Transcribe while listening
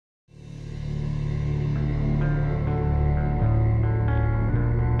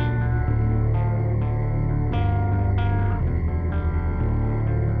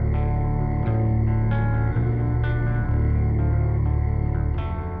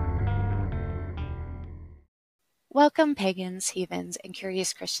Welcome, pagans, heathens, and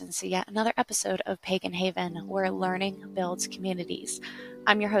curious Christians, to yet another episode of Pagan Haven, where learning builds communities.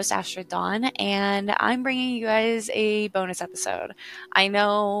 I'm your host, Astrid Dawn, and I'm bringing you guys a bonus episode. I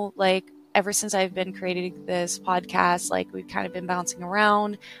know, ever since I've been creating this podcast, we've kind of been bouncing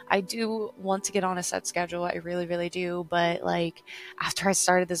around. I do want to get on a set schedule. I really, really do. But, after I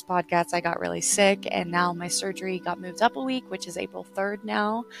started this podcast, I got really sick, and now my surgery got moved up a week, which is April 3rd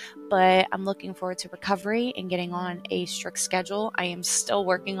now. But I'm looking forward to recovery and getting on a strict schedule. I am still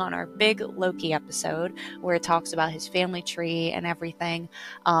working on our big Loki episode where it talks about his family tree and everything.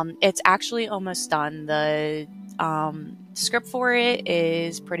 It's actually almost done. The script for it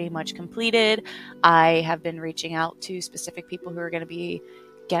is pretty much completed. I have been reaching out to specific people who are going to be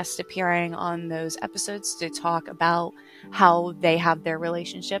guest appearing on those episodes to talk about how they have their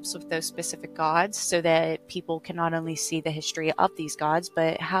relationships with those specific gods, so that people can not only see the history of these gods,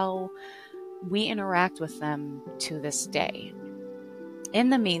 but how we interact with them to this day. In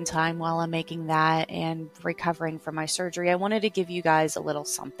the meantime, while I'm making that and recovering from my surgery, I wanted to give you guys a little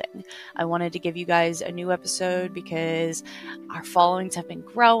something. I wanted to give you guys a new episode because our followings have been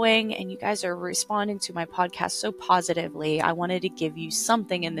growing and you guys are responding to my podcast so positively. I wanted to give you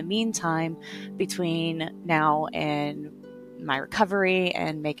something in the meantime between now and my recovery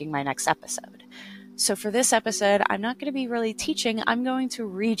and making my next episode. So for this episode, I'm not going to be really teaching. I'm going to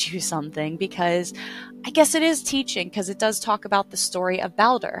read you something because I guess it is teaching, because it does talk about the story of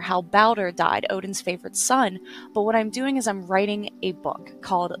Baldr, how Baldr died, Odin's favorite son. But what I'm doing is I'm writing a book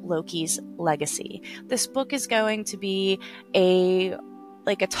called Loki's Legacy. This book is going to be a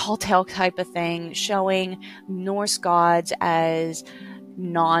tall tale type of thing, showing Norse gods as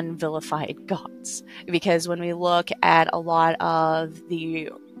non-vilified gods. Because when we look at a lot of the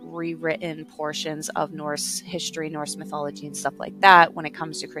rewritten portions of Norse history, Norse mythology, and stuff like that, when it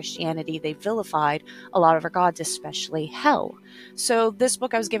comes to Christianity, they vilified a lot of our gods, especially Hel. So this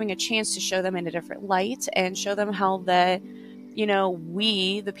book, I was giving a chance to show them in a different light and show them how that,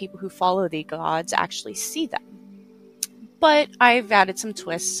 we, the people who follow the gods, actually see them. But I've added some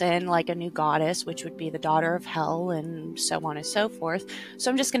twists in, like a new goddess, which would be the daughter of Hel, and so on and so forth.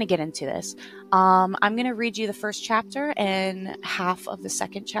 So I'm just going to get into this. I'm going to read you the first chapter and half of the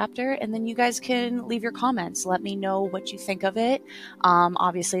second chapter, and then you guys can leave your comments. Let me know what you think of it.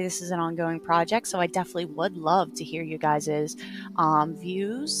 Obviously, this is an ongoing project, so I definitely would love to hear you guys'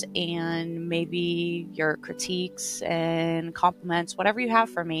 views and maybe your critiques and compliments, whatever you have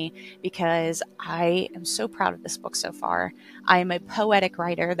for me, because I am so proud of this book so far. I am a poetic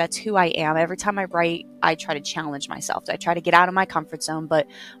writer. That's who I am. Every time I write, I try to challenge myself. I try to get out of my comfort zone, but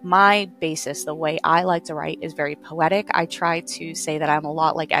my basis, the way I like to write, is very poetic. I try to say that I'm a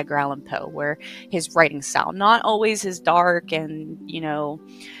lot like Edgar Allan Poe, where his writing style, not always his dark and,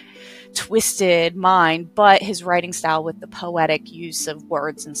 twisted mind, but his writing style with the poetic use of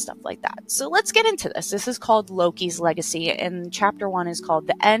words and stuff like that. So let's get into this. This is called Loki's Legacy, and chapter 1 is called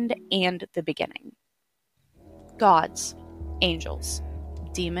The End and the Beginning. Gods, angels,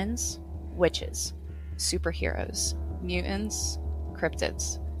 demons, witches, superheroes, mutants,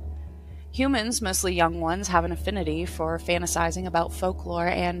 cryptids. Humans, mostly young ones, have an affinity for fantasizing about folklore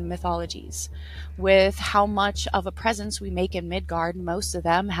and mythologies. With how much of a presence we make in Midgard, most of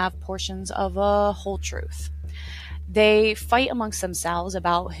them have portions of a whole truth. They fight amongst themselves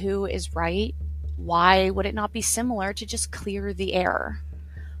about who is right. Why would it not be similar to just clear the air?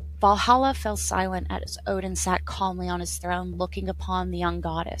 Valhalla fell silent as Odin sat calmly on his throne, looking upon the young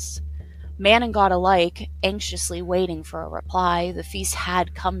goddess. Man and god alike, anxiously waiting for a reply, the feast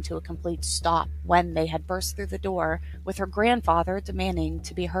had come to a complete stop when they had burst through the door, with her grandfather demanding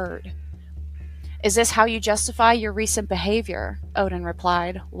to be heard. "Is this how you justify your recent behavior?" Odin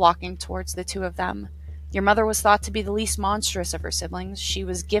replied, walking towards the two of them. "Your mother was thought to be the least monstrous of her siblings. She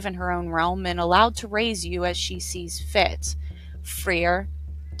was given her own realm and allowed to raise you as she sees fit. Freyr,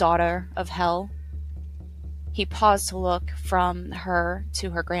 daughter of Hel." He paused to look from her to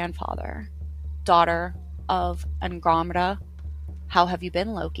her grandfather. "Daughter of Andromeda, how have you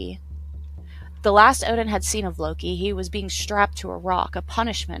been, Loki?" The last Odin had seen of Loki, he was being strapped to a rock, a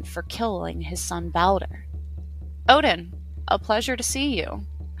punishment for killing his son Baldr. "Odin, a pleasure to see you.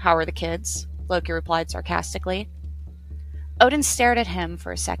 How are the kids?" Loki replied sarcastically. Odin stared at him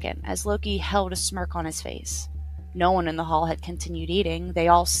for a second, as Loki held a smirk on his face. No one in the hall had continued eating. They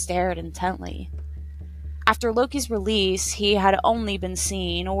all stared intently. After Loki's release, he had only been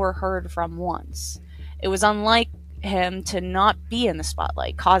seen or heard from once. It was unlike him to not be in the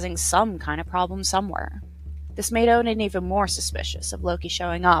spotlight, causing some kind of problem somewhere. This made Odin even more suspicious of Loki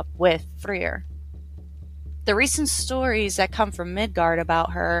showing up with Freyr. The recent stories that come from Midgard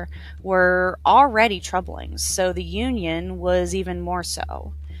about her were already troubling, so the union was even more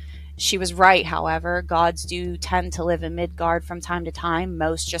so. She was right, however. Gods do tend to live in Midgard from time to time,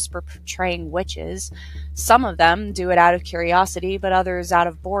 most just portraying witches. Some of them do it out of curiosity, but others out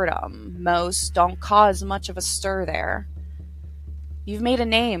of boredom. Most don't cause much of a stir there. "You've made a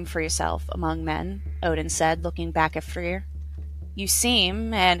name for yourself among men," Odin said, looking back at Freyr. "You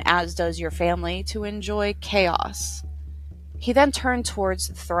seem, and as does your family, to enjoy chaos." He then turned towards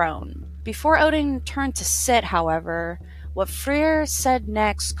the throne. Before Odin turned to sit, however, what Freyr said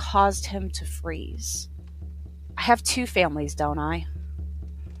next caused him to freeze. "I have two families, don't I?"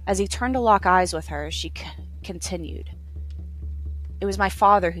 As he turned to lock eyes with her, she continued. "It was my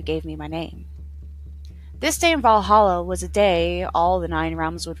father who gave me my name." This day in Valhalla was a day all the Nine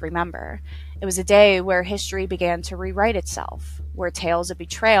Realms would remember. It was a day where history began to rewrite itself, where tales of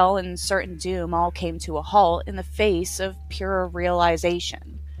betrayal and certain doom all came to a halt in the face of pure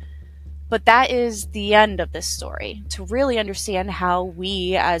realization. But that is the end of this story. To really understand how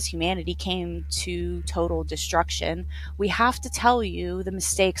we as humanity came to total destruction, we have to tell you the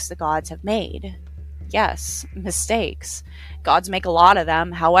mistakes the gods have made. Yes, mistakes. Gods make a lot of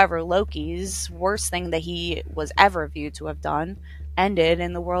them. However, Loki's worst thing that he was ever viewed to have done ended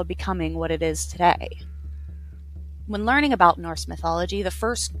in the world becoming what it is today. When learning about Norse mythology, the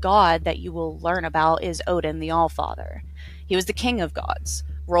first god that you will learn about is Odin the Allfather. He was the king of gods,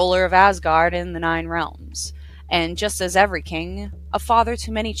 ruler of Asgard and the Nine Realms, and just as every king, a father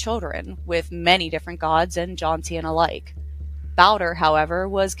to many children, with many different gods and Jontian alike. Baldr, however,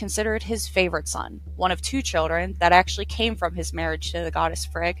 was considered his favorite son, one of two children that actually came from his marriage to the goddess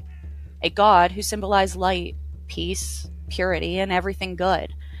Frigg, a god who symbolized light, peace, purity, and everything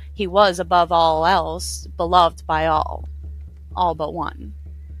good. He was, above all else, beloved by all but one.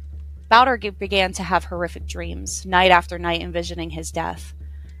 Baldr began to have horrific dreams, night after night envisioning his death.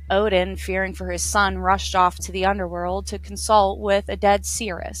 Odin, fearing for his son, rushed off to the underworld to consult with a dead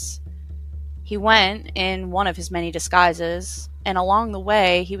seeress. He went in one of his many disguises, and along the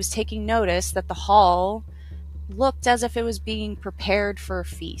way he was taking notice that the hall looked as if it was being prepared for a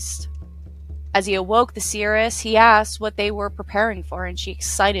feast. As he awoke the seeress, he asked what they were preparing for, and she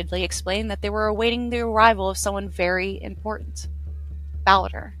excitedly explained that they were awaiting the arrival of someone very important,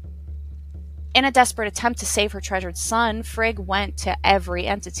 Baldr. In a desperate attempt to save her treasured son, Frigg went to every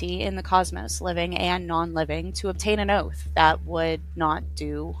entity in the cosmos, living and non-living, to obtain an oath that would not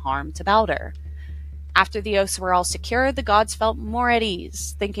do harm to Baldr. After the oaths were all secured, the gods felt more at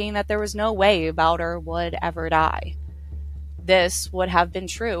ease, thinking that there was no way Baldr would ever die. This would have been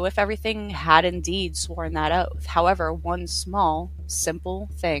true if everything had indeed sworn that oath. However, one small, simple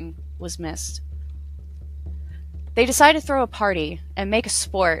thing was missed. They decided to throw a party and make a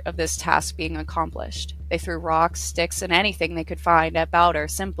sport of this task being accomplished. They threw rocks, sticks, and anything they could find at Baldr,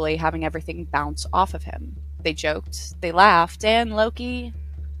 simply having everything bounce off of him. They joked, they laughed, and Loki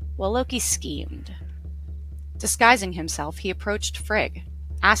schemed. Disguising himself, he approached Frigg,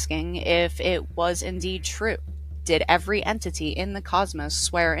 asking if it was indeed true. Did every entity in the cosmos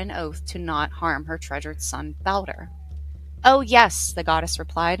swear an oath to not harm her treasured son, Baldr? "Oh yes," the goddess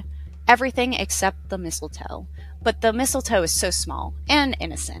replied. "Everything except the mistletoe. But the mistletoe is so small and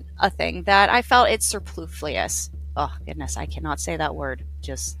innocent a thing that I felt it superfluous." Oh, goodness, I cannot say that word.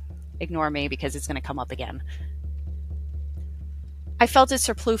 Just ignore me because it's going to come up again. "I felt it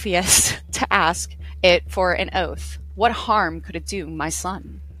superfluous to ask it for an oath. What harm could it do my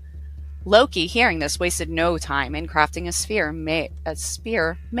son?" Loki, hearing this, wasted no time in crafting a spear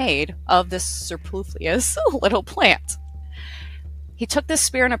made of this superfluous little plant. He took this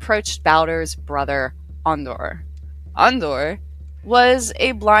spear and approached Baldr's brother, Andor. Andor was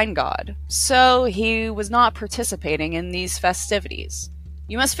a blind god, so he was not participating in these festivities.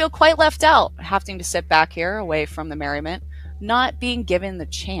 You must feel quite left out, having to sit back here, away from the merriment, not being given the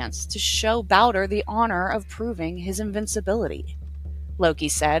chance to show Baldr the honor of proving his invincibility, Loki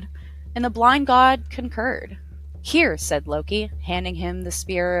said, and the blind god concurred. "Here," said Loki, handing him the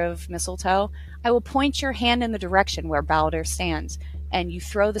spear of mistletoe, "I will point your hand in the direction where Baldr stands, and you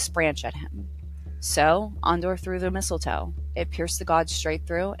throw this branch at him." So Andor threw the mistletoe. It pierced the god straight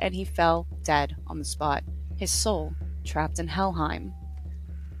through, and he fell dead on the spot, his soul trapped in Helheim.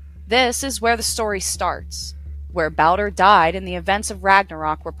 This is where the story starts, where Baldr died and the events of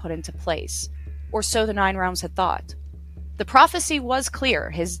Ragnarok were put into place, or so the Nine Realms had thought. The prophecy was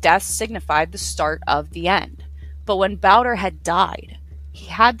clear. His death signified the start of the end. But when Baldr had died, he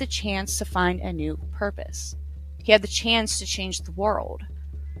had the chance to find a new purpose. He had the chance to change the world.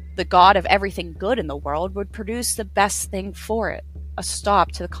 The god of everything good in the world would produce the best thing for it, a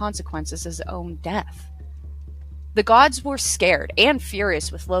stop to the consequences of his own death. The gods were scared and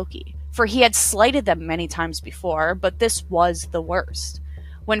furious with Loki, for he had slighted them many times before, but this was the worst.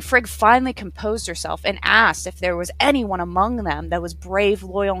 When Frigg finally composed herself and asked if there was anyone among them that was brave,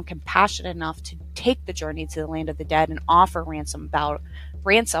 loyal, and compassionate enough to take the journey to the land of the dead and offer ransom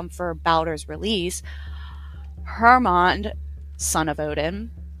for Baldr's release, Hermod, son of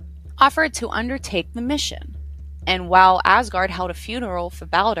Odin, offered to undertake the mission. And while Asgard held a funeral for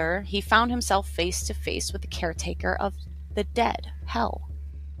Baldr, he found himself face to face with the caretaker of the dead, Hel.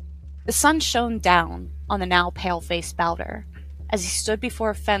 The sun shone down on the now pale-faced Baldr as he stood before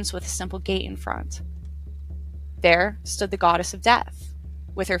a fence with a simple gate in front. There stood the goddess of death,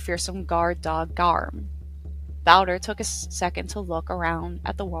 with her fearsome guard dog Garm. Baldr took a second to look around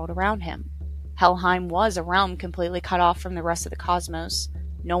at the world around him. Helheim was a realm completely cut off from the rest of the cosmos.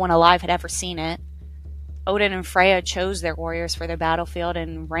 No one alive had ever seen it. Odin and Freya chose their warriors for their battlefield,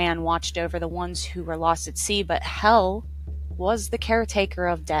 and Ran watched over the ones who were lost at sea, but Hel was the caretaker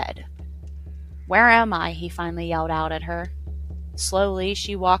of dead. "Where am I?" he finally yelled out at her. Slowly,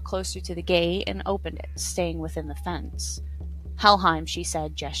 she walked closer to the gate and opened it, staying within the fence. "Helheim," she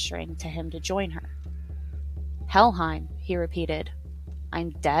said, gesturing to him to join her. "Helheim," he repeated.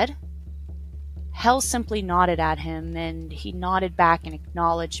 "I'm dead?" Hel simply nodded at him, and he nodded back in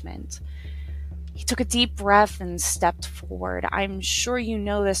acknowledgement. He took a deep breath and stepped forward. "I'm sure you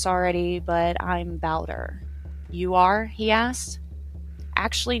know this already, but I'm Baldr." "You are?" he asked,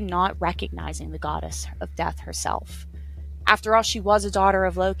 actually not recognizing the goddess of death herself. After all, she was a daughter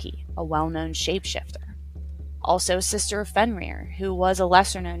of Loki, a well-known shapeshifter. Also a sister of Fenrir, who was a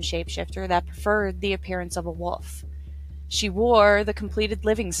lesser-known shapeshifter that preferred the appearance of a wolf. She wore the completed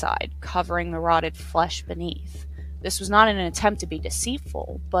living side, covering the rotted flesh beneath. This was not an attempt to be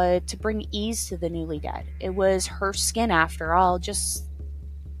deceitful, but to bring ease to the newly dead. It was her skin, after all, just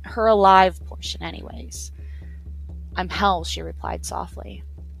her alive portion anyways. "I'm Hel," she replied softly.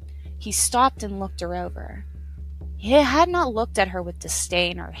 He stopped and looked her over. He had not looked at her with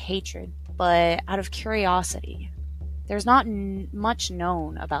disdain or hatred, but out of curiosity. "There's not much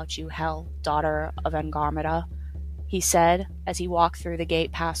known about you, Hel, daughter of Angarmida," he said as he walked through the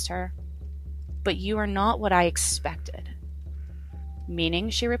gate past her. "But you are not what I expected." "Meaning?"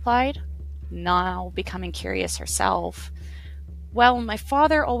 she replied, now becoming curious herself. "Well, my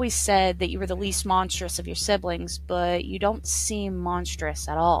father always said that you were the least monstrous of your siblings, but you don't seem monstrous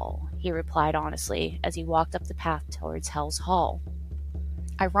at all," he replied honestly as he walked up the path towards Hel's Hall.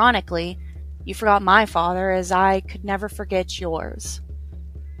 "Ironically, you forgot my father, as I could never forget yours."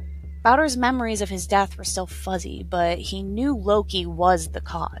 Baldr's memories of his death were still fuzzy, but he knew Loki was the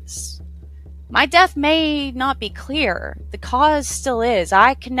cause. "My death may not be clear. The cause still is.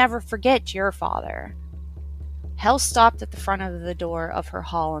 I can never forget your father." Hel stopped at the front of the door of her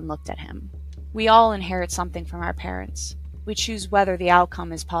hall and looked at him. "We all inherit something from our parents. We choose whether the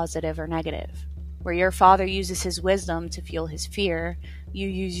outcome is positive or negative. Where your father uses his wisdom to fuel his fear, you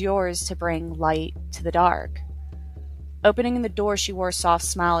use yours to bring light to the dark." Opening the door, she wore a soft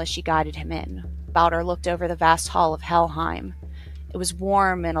smile as she guided him in. Baldr looked over the vast hall of Helheim. It was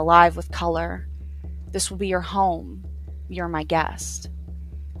warm and alive with color. "This will be your home. You're my guest."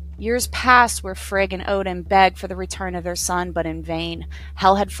 Years passed where Frigg and Odin begged for the return of their son, but in vain.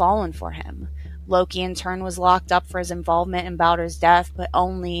 Hel had fallen for him. Loki, in turn, was locked up for his involvement in Baldr's death, but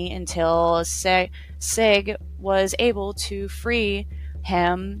only until Sig was able to free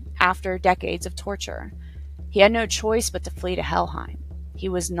him after decades of torture. He had no choice but to flee to Helheim. He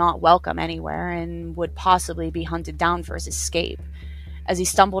was not welcome anywhere and would possibly be hunted down for his escape. As he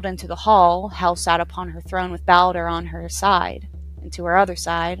stumbled into the hall, Hel sat upon her throne with Baldr on her side, and to her other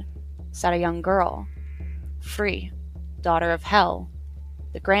side sat a young girl, Frey, daughter of Hel,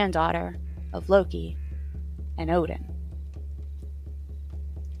 the granddaughter of Loki and Odin.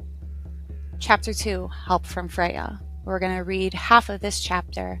 Chapter 2, Help from Freya. We're going to read half of this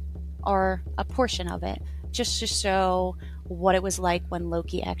chapter, or a portion of it, just to show what it was like when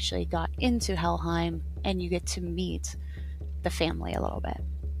Loki actually got into Helheim, and you get to meet the family a little bit.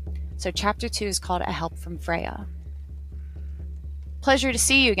 So chapter 2 is called A Help from Freya. "Pleasure to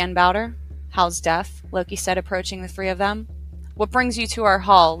see you again, Baldr. How's death?" Loki said, approaching the three of them. "What brings you to our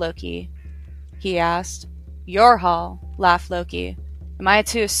hall, Loki?" he asked. "Your hall," laughed Loki. "Am I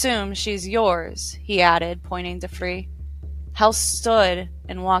to assume she's yours?" he added, pointing to Frey. Hel stood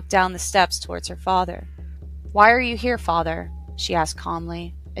and walked down the steps towards her father. "Why are you here, father?" she asked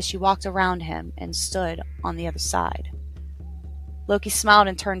calmly, as she walked around him and stood on the other side. Loki smiled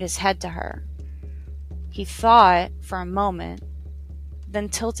and turned his head to her. He thought for a moment, then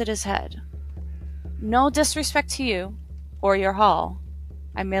tilted his head. "No disrespect to you, or your hall.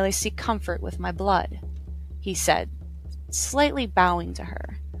 I merely seek comfort with my blood." he said, slightly bowing to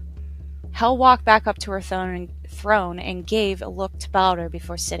her. Hel walked back up to her throne and gave a look to Baldr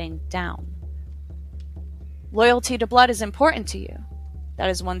before sitting down. Loyalty to blood is important to you. That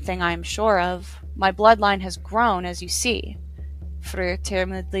is one thing I am sure of. My bloodline has grown, as you see. Freyr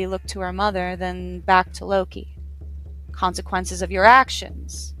timidly looked to her mother, then back to Loki. Consequences of your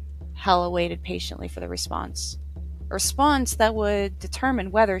actions. Hel waited patiently for the response. A response that would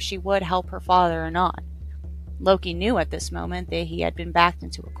determine whether she would help her father or not. Loki knew at this moment that he had been backed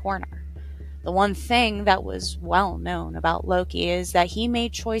into a corner. The one thing that was well known about Loki is that he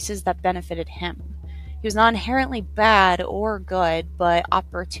made choices that benefited him. He was not inherently bad or good, but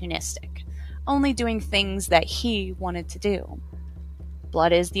opportunistic, only doing things that he wanted to do.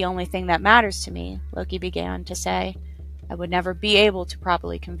 Blood is the only thing that matters to me, Loki began to say. I would never be able to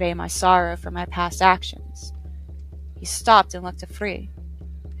properly convey my sorrow for my past actions. He stopped and looked at Frey,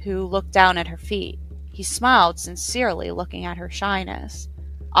 who looked down at her feet. He smiled sincerely, looking at her shyness.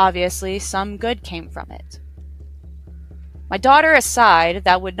 Obviously, some good came from it. My daughter aside,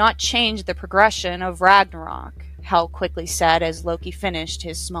 that would not change the progression of Ragnarok, Hel quickly said as Loki finished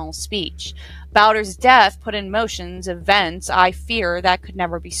his small speech. Baldr's death put in motion events I fear that could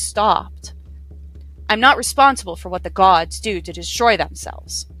never be stopped. I'm not responsible for what the gods do to destroy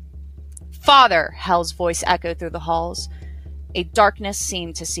themselves. Father, Hel's voice echoed through the halls. A darkness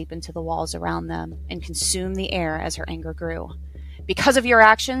seemed to seep into the walls around them and consume the air as her anger grew. Because of your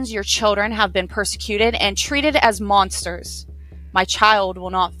actions, your children have been persecuted and treated as monsters. My child will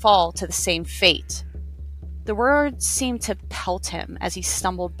not fall to the same fate. The words seemed to pelt him as he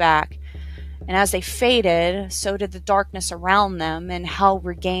stumbled back, and as they faded, so did the darkness around them, and Hel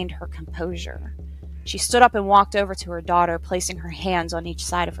regained her composure. She stood up and walked over to her daughter, placing her hands on each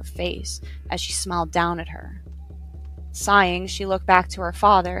side of her face as she smiled down at her. Sighing, she looked back to her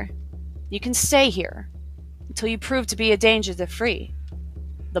father. You can stay here until you prove to be a danger to Frey.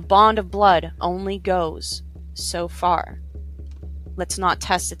 The bond of blood only goes so far. Let's not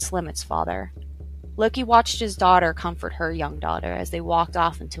test its limits, father. Loki watched his daughter comfort her young daughter as they walked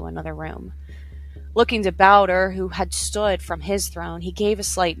off into another room. Looking to Baldr, who had stood from his throne, he gave a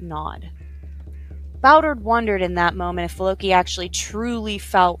slight nod. Baldr wondered in that moment if Loki actually truly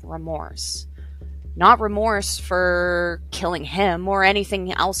felt remorse. Not remorse for killing him or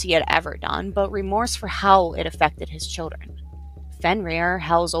anything else he had ever done, but remorse for how it affected his children. Fenrir,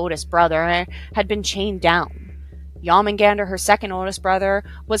 Hel's oldest brother, had been chained down. Jormungandr, her second oldest brother,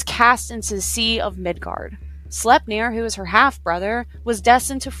 was cast into the Sea of Midgard. Sleipnir, who was her half-brother, was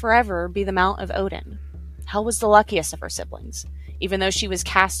destined to forever be the Mount of Odin. Hel was the luckiest of her siblings. Even though she was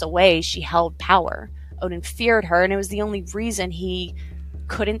cast away, she held power. Odin feared her, and it was the only reason he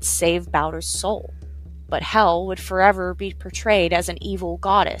couldn't save Baldr's soul. But Hel would forever be portrayed as an evil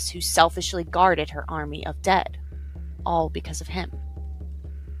goddess who selfishly guarded her army of dead. All because of him.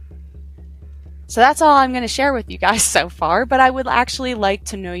 So that's all I'm going to share with you guys so far, but I would actually like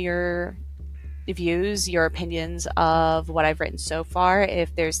to know your views, your opinions of what I've written so far.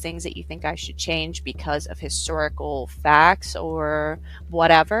 If there's things that you think I should change because of historical facts or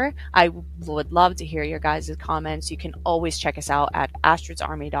whatever, I would love to hear your guys' comments. You can always check us out at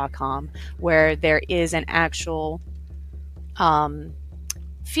astridsarmy.com, where there is an actual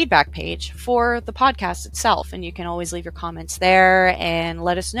feedback page for the podcast itself, and you can always leave your comments there and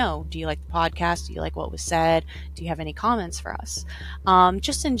let us know. Do you like the podcast? Do you like what was said? Do you have any comments for us?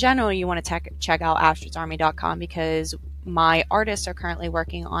 Just in general, you want to check out astridsarmy.com because my artists are currently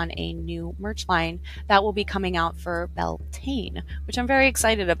working on a new merch line that will be coming out for Beltane, which I'm very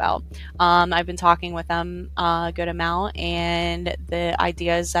excited about. I've been talking with them a good amount, and the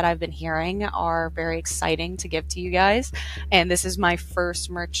ideas that I've been hearing are very exciting to give to you guys. And this is my first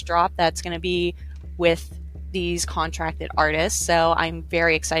merch drop that's going to be with these contracted artists, so I'm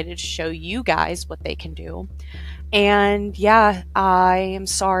very excited to show you guys what they can do. And yeah, I am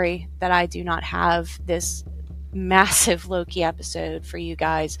sorry that I do not have this massive Loki episode for you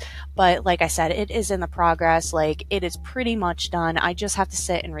guys, but like I said, it is in the progress. Like, it is pretty much done. I just have to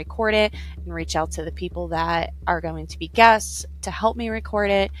sit and record it and reach out to the people that are going to be guests to help me record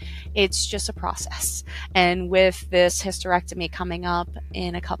it. It's just a process, and with this hysterectomy coming up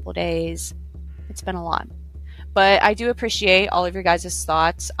in a couple days, it's been a lot. But I do appreciate all of your guys'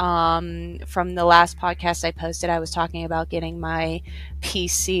 thoughts. From the last podcast I posted, I was talking about getting my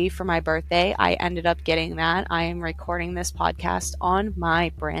PC for my birthday. I ended up getting that. I am recording this podcast on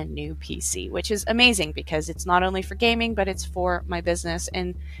my brand new PC, which is amazing because it's not only for gaming, but it's for my business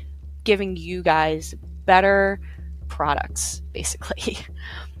and giving you guys better products, basically.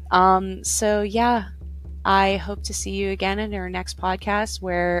 So yeah, I hope to see you again in our next podcast,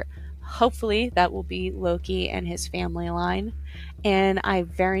 where hopefully that will be Loki and his family line. And I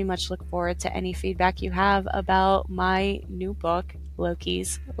very much look forward to any feedback you have about my new book,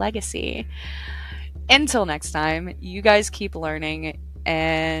 Loki's Legacy. Until next time, you guys keep learning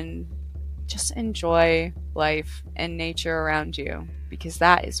and just enjoy life and nature around you, because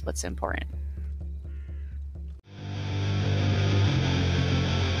that is what's important.